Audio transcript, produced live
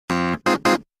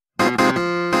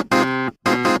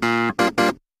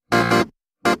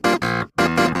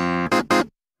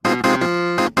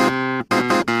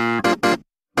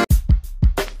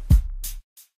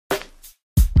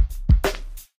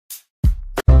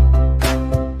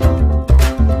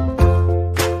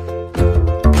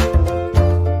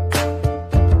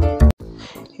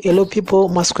Hello people,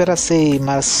 masquera say,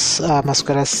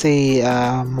 masquera say,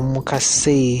 Mumuka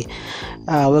say,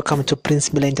 welcome to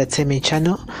Princemillerentertainment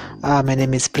channel. My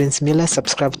name is Prince Miller.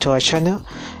 Subscribe to our channel.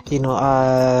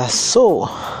 So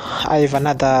I have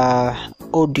another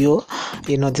audio.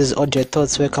 This is audio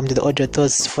thoughts. Welcome to the audio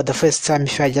thoughts. For the first time,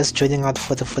 if you are just joining out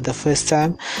for the first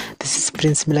time, this is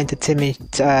Princemillerentertainment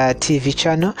TV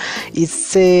channel.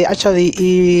 It's actually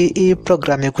a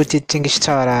program a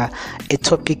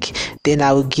topic, then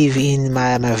I will give in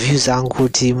my views and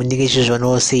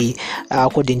say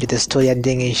according to the story and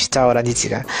then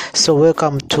so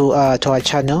welcome to our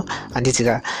channel and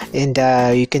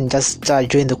you can just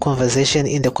join the conversation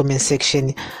in the comment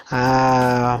section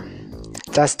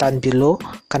just down below.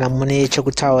 Kana mune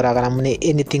chakutaura kana mune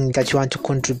anything that you want to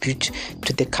contribute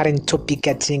to the current topic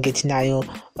at nayo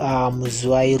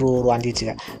muzuairo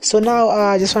rwanditika. So now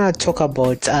I just want to talk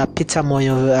about Pics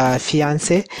Moyo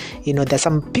Fiance. There's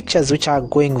some pictures which are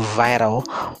going viral.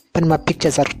 My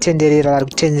pictures are tenderera.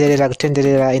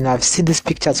 I've seen these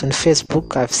pictures on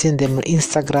Facebook, I've seen them on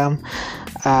Instagram,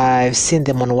 I've seen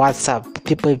them on WhatsApp.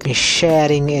 People have been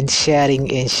sharing.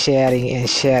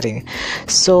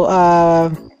 So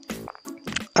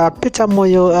Pics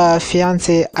Moyo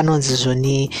Fiance anonzi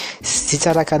zoni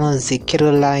zita kanonzi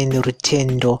Caroline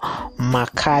Rutendo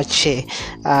Makache.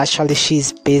 Actually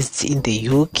she's based in the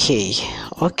UK.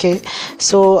 Okay,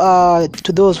 so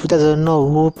to those who doesn't know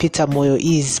who Pics Moyo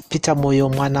is, Pics Moyo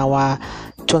mwana wa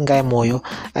Tongai Moyo.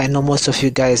 I know most of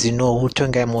you guys know who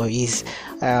Tongai Moyo is.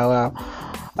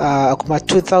 Kuma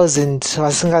 2000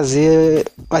 wasingazive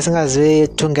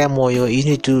Tongai Moyo, you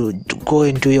need to go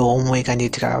and do your homework and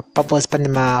it purpose pani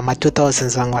ma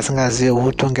 2000s vangu wasingazive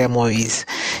who Tongai Moyo is.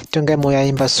 Tongai Moyo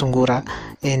aimba Sungura,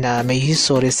 and may his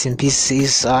soul rest in peace.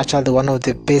 Is actually one of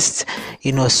the best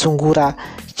Sungura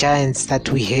giants that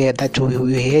we had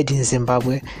in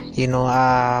Zimbabwe.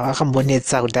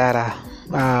 Akambonetsa kudara.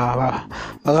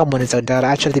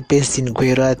 Actually based in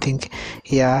Gweru, I think.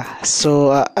 Yeah.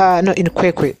 So no, in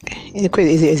Kwekwe.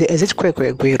 Is it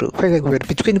Kwekwe? Gweru.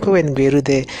 Between Kwekwe and Gweru,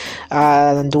 the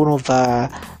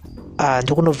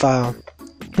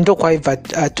Ndokwaiva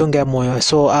Tongai Moyo.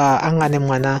 So angane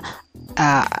mwana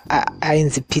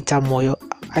ainzi Pics Moyo,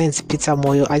 ainzi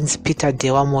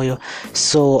Dhewa Moyo.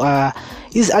 So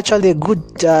he's actually a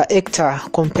good actor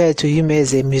compared to him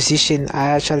as a musician.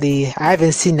 I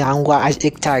haven't seen Angwa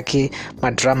actor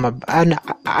madrama, and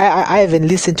I haven't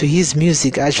listened to his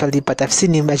music actually, but I've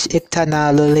seen him as actor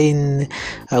na Lolen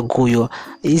Guyo.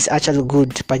 He's actually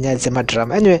good panyaze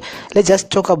madrama. Anyway, let's just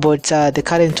talk about the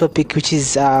current topic, which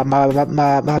is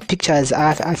my pictures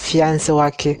are fiance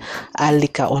wake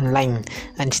alika online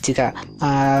and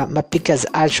my pictures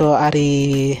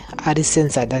actually are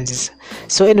censored and this.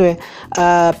 So anyway,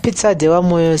 Pics Dhewa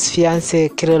Moyo's fiance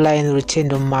Caroline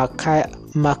Rutendo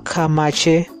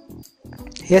Makamache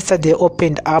yesterday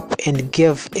opened up and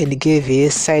gave a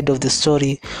side of the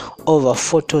story over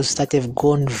photos that have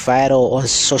gone viral on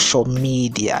social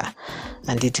media.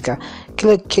 And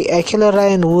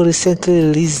Caroline, who recently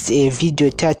released a video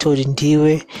titled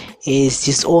Ndiwe, is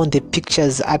disowned the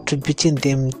pictures, attributing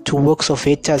them to works of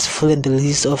haters following the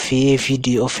release of a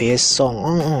video of a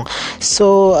song.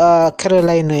 So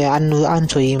Caroline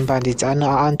anto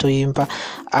imba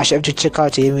I have to check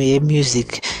out a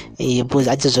music because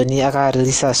I just only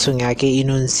release a song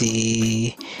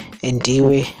inonzi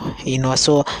Ndiwe,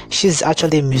 so she's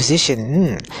actually a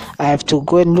musician. I have to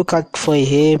go and look out for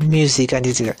her music and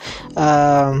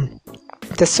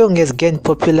the song has gained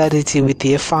popularity with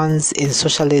her fans and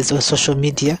socialites on social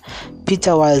media.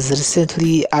 Peter was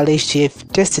recently alleged to have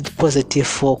tested positive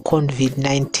for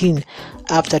COVID-19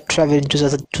 after traveling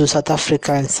to South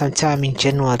Africa sometime in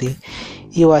January.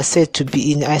 He was said to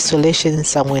be in isolation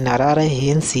somewhere in Harare,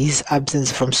 hence his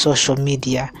absence from social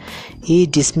media. He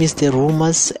dismissed the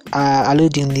rumors,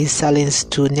 alluding his silence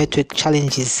to network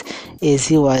challenges as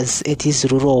he was at his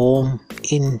rural home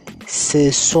in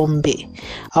Sesombe.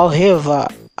 However,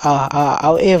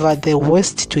 the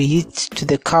worst to hit to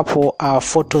the couple are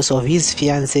photos of his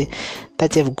fiancé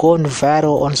that have gone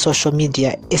viral on social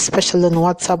media, especially on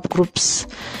WhatsApp groups.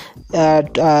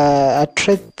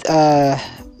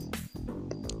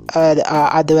 There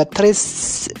were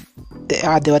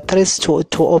threats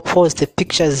to oppose the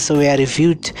pictures were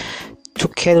reviewed to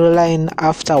Caroline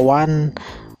after one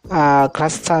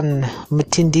Graston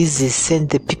Mutindizi sent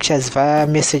the pictures via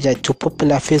messenger to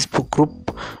popular Facebook group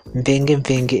group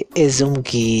Mvenge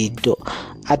Ezomgido.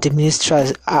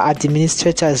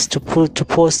 Administrators to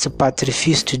post but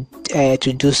refuse to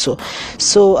do so.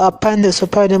 So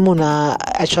apande muna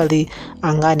actually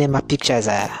angane ma pictures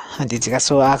anditsika,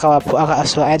 so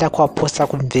aida kwa posta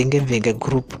ku Mvenge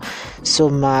group. So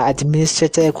ma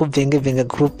administrator ku Mvenge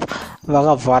group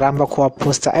vakavharamba kuwa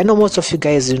posta. I know most of you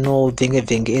guys know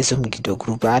Mvenge Ezomgido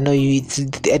group. I know this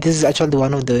is actually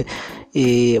one of the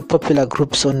popular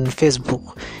groups on Facebook.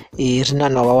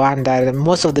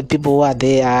 Most of the people who are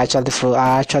there are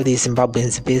actually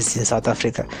Zimbabweans based in South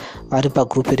Africa. Varipa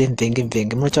group in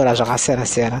Mvenge munotaura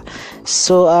zvakasiyana.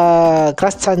 So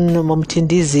Graston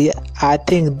Momtindizi, I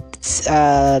think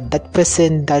that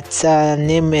person, that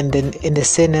name and the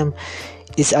surname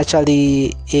is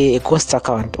actually a ghost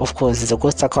account. Of course, it's a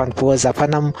ghost account because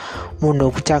apana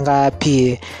munhu kutanga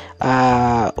p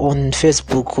on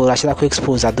Facebook achida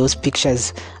kuexpose those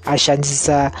pictures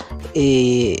ashandisa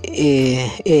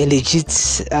a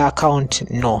legit account.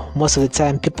 No, most of the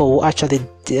time people who actually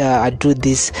do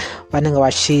this vanenge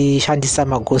vachishandisa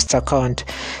ma ghost account.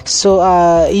 So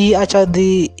he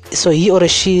or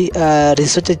she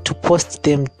resorted to post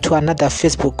them to another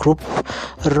Facebook group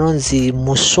ronzi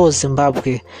Musho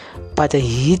Zimbabwe, but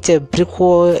he hit a brick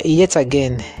wall yet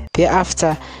again.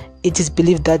 Thereafter, it is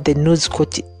believed that the news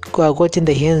got in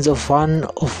the hands of one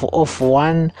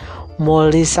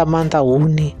Molly Samantha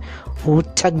Wuni, who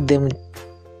tagged them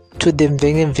to the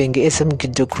Mvenge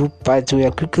Ezomgido group, but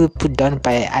were quickly put down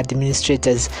by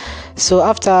administrators. So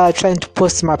after trying to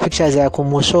post my pictures at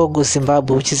Musho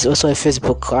Zimbabwe, which is also a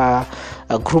Facebook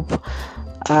group,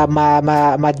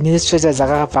 my administrators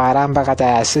akavharamba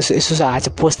kata isusu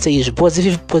hatiposte izvi, because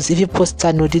if you post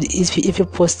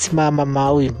my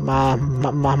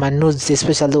notes,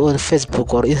 especially on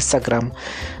Facebook or Instagram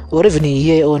or even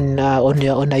here on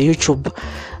YouTube,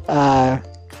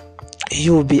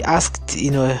 you'll be asked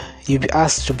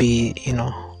to be,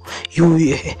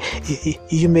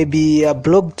 you may be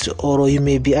blocked, or you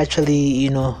may be actually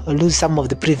lose some of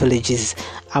the privileges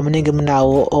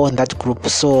now on that group.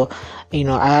 So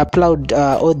I applaud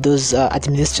all those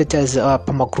administrators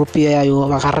pama group yayo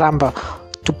vakaramba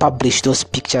to publish those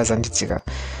pictures anditsika.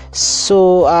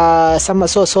 So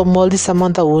so Molly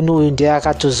Samantha Wunu ndiye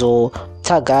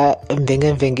akatozotaga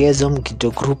Mvenge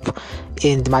Ezomgido group,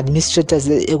 and my administrators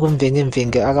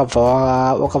ekumvenge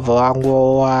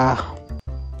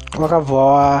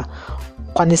wakabva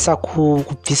kwanisa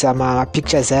kubvisa ma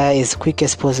pictures as quick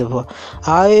as possible.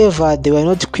 However, they were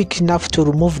not quick enough to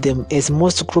remove them, as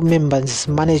most group members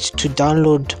managed to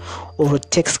download or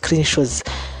take screenshots.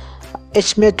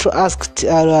 H Metro asked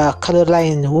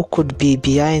Caroline who could be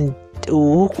behind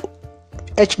the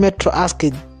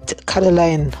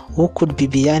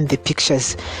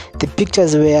pictures. The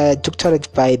pictures were doctored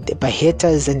by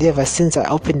haters, and ever since I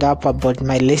opened up about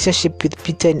my relationship with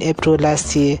Peter in April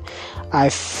last year, I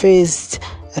faced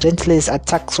relentless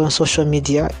attacks on social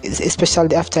media,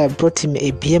 especially after I brought him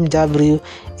a BMW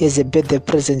as a birthday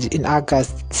present in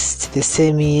August the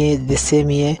same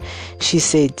year. She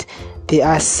said, there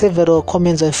are several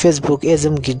comments on Facebook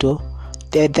Ezomgido.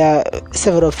 There are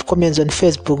several comments on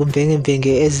Facebook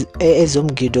Mvenge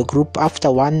Ezomgido group after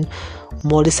one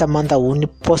Molly Samantha Wuni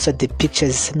posted the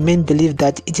pictures. Men believe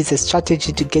that it is a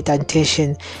strategy to get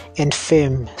attention and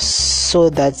fame, so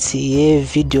that the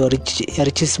video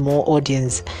reaches more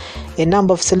audience. A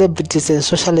number of celebrities and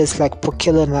socialists like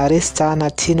Pokelo Naresta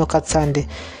and Tino Katsande,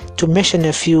 to mention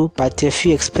a few, but a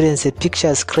few experienced the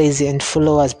pictures crazy, and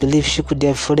followers believe she could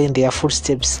have followed in their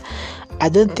footsteps. I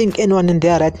don't think anyone in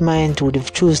their right mind would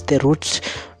have chosen the route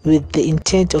with the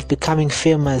intent of becoming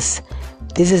famous.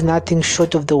 This is nothing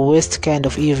short of the worst kind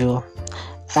of evil.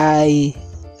 I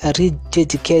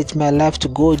rededicated my life to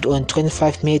God on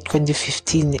 25 May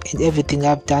 2015, and everything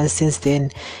I've done since then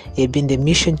has been the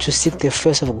mission to seek the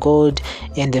face of God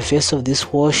and the face of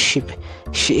this worship,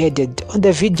 she added. On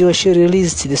the video she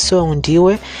released, the song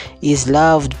Dhewa is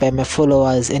loved by my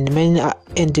followers, and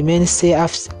many say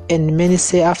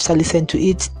after listening to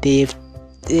it they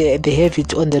have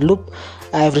it on the loop.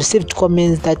 I have received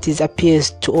comments that it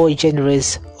appears to all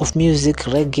genres of music,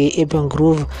 reggae, urban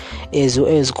groove, as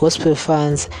well as gospel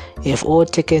fans have all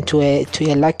taken to a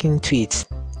liking to it.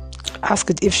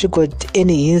 Asked if she got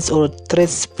any hints or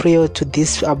threats prior to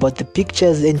this about the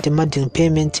pictures and demanding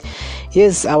payment.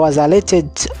 Yes, I was alerted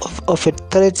of a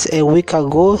threat a week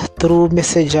ago through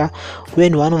Messenger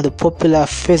when one of the popular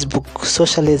Facebook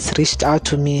socialists reached out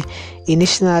to me.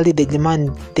 Initially, they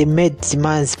made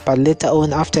demands, but later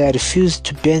on, after I refused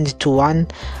to bend to one,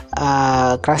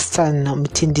 Graston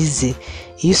Mtindizi,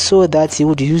 he saw that he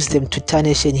would use them to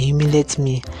tarnish and humiliate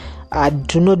me. I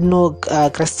do not know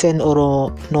Kristen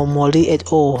or Molly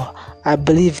at all. I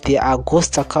believe they are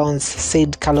ghost accounts,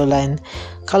 said Caroline.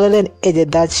 Caroline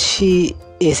added that she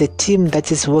is a team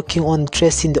that is working on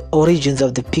tracing the origins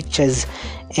of the pictures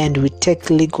and will take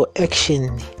legal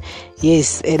action.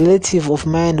 Yes, a relative of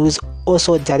mine who is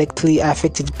also directly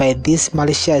affected by these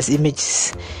malicious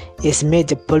images has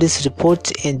made a police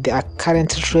report and they are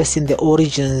currently tracing the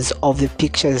origins of the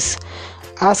pictures.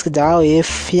 Asked how a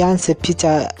fiance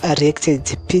Peter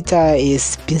reacted, Peter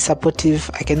has been supportive.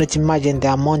 I cannot imagine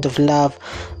the amount of love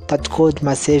that God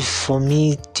must have for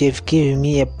me to have given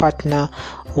me a partner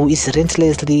who is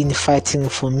relentlessly fighting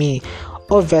for me.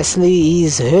 Obviously, he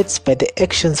is hurt by the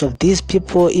actions of these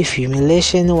people. If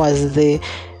humiliation was the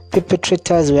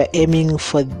perpetrators were aiming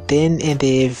for then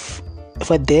they've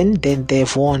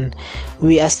won.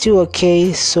 We are still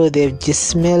okay, so they've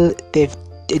dismally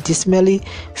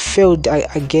failed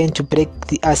again to break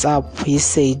us up, she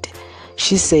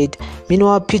said.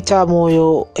 Meanwhile, Peter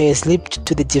Moyo has leaped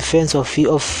to the defense of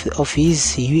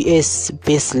his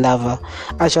US-based lover.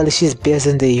 Actually, she's based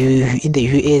in the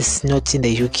US, not in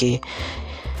the UK.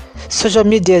 Social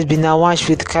media has been awash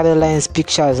with Caroline's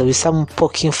pictures, with some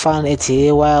poking fun at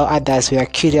her, while others were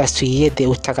curious to hear the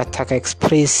Utakataka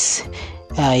express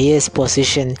yes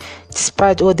position.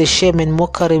 Despite all the shame and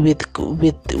mockery which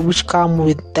come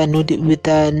with the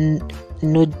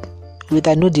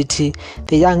nudity,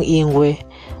 the young Ingwe,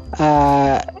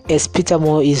 as Peter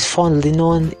Moyo is fondly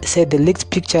known, said the leaked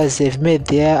pictures have made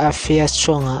their affair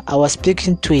stronger. I was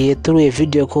speaking to her through a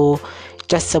video call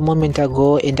just a moment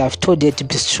ago, and I've told her to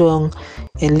be strong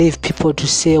and leave people to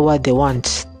say what they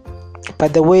want. By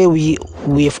the way, we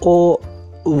all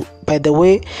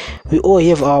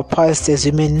have our past as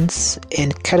humans,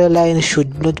 and Caroline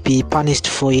should not be punished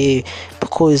for it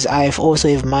because I also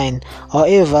have mine.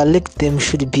 However, leaked them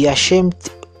should be ashamed.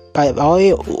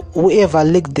 Whoever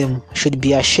leaked them should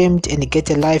be ashamed and get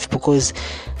a life, because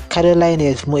Caroline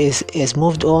has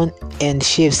moved on and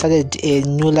she has started a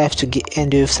new life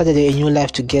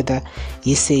together,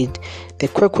 he said. The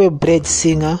Kwekwe bred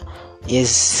singer,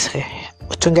 yes,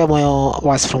 Dhewa Moyo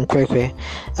was from Kwekwe.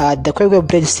 The Kwekwe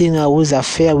bred singer whose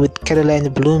affair with Caroline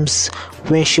blooms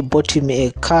when she bought him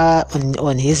a car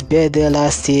on his birthday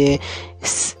last year,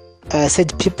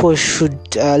 said people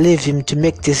should leave him to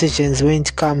make decisions when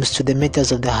it comes to the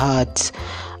matters of the heart.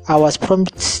 I was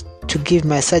prompted to give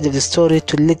my side of the story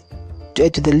to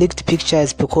the leaked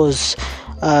pictures because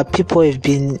people have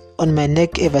been on my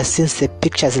neck ever since the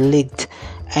pictures leaked.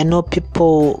 I know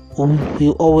people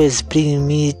will always bring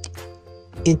me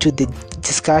into the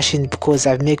discussion because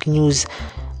I make news.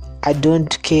 I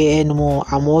don't care anymore.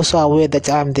 I'm also aware that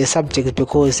I'm the subject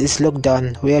because it's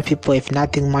lockdown where people have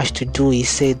nothing much to do, he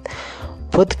said.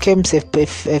 Both camps have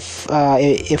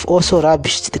also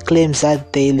rubbished the claims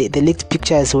that the leaked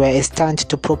pictures were a stunt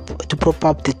to prop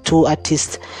up the two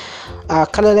artists.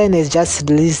 Caroline has just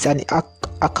released an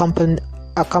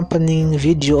accompanying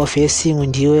video of her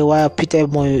singing Dhewa while Peter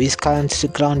Moyo is currently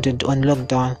grounded on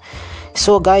lockdown.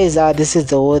 So guys, this is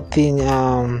the whole thing.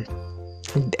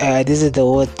 This is the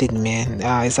whole thing, man.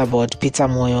 It's about Peter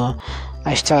Moyo.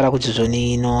 Ashitara kuti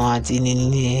zvoni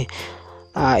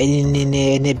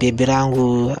ine baby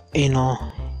rangu,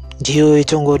 ndiyo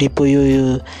itongoripo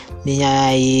yoyo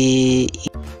nenyaya.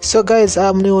 So guys,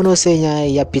 munoona senyaya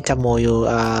ya Peter Moyo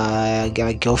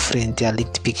girlfriend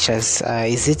leaked pictures.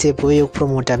 Is it a boy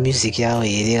promoter music yao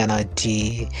here kana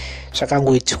kuti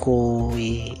zvakangoitiko?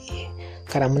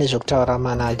 Kana mune zvokutaura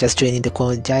mana, just join in the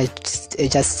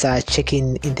just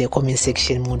checking in the comment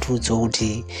section mundudzo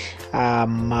kuti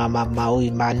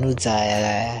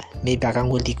manudza maybe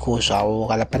akangoliko zvawo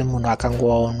kana pane munhu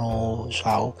akangowaono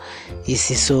zvawo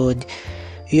isi. So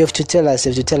you have to tell us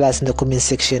in the comment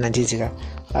section anditi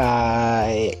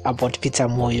about Peter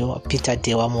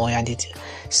Dhewa Moyo anditi.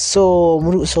 So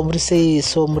muri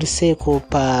sei ko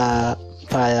pa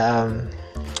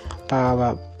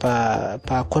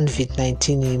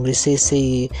COVID-19, we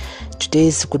say today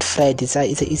is Good Friday.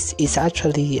 It's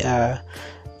actually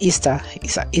Easter.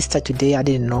 It's Easter today. I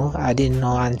didn't know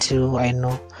until I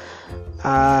know.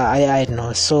 I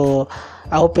know. So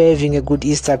I hope you're having a good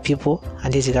Easter, people.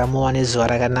 And this is more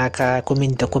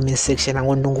comment the comment section. I'm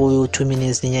going to go 2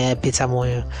 minutes near Peter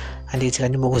Moyo. And it's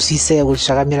going to say, we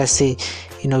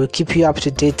keep you up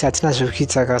to date.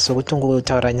 So we don't go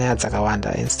to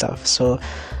and stuff. So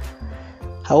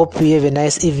I hope you have a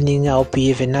nice evening. I hope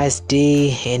you have a nice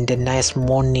day and a nice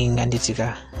morning. And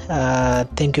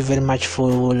thank you very much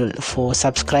for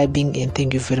subscribing, and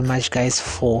thank you very much, guys,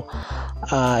 for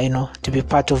to be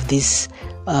part of this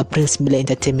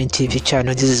Princemillerentertainment TV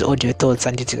channel. This is Audio Thoughts,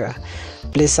 and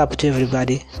bless up to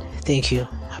everybody. Thank you.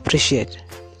 appreciate.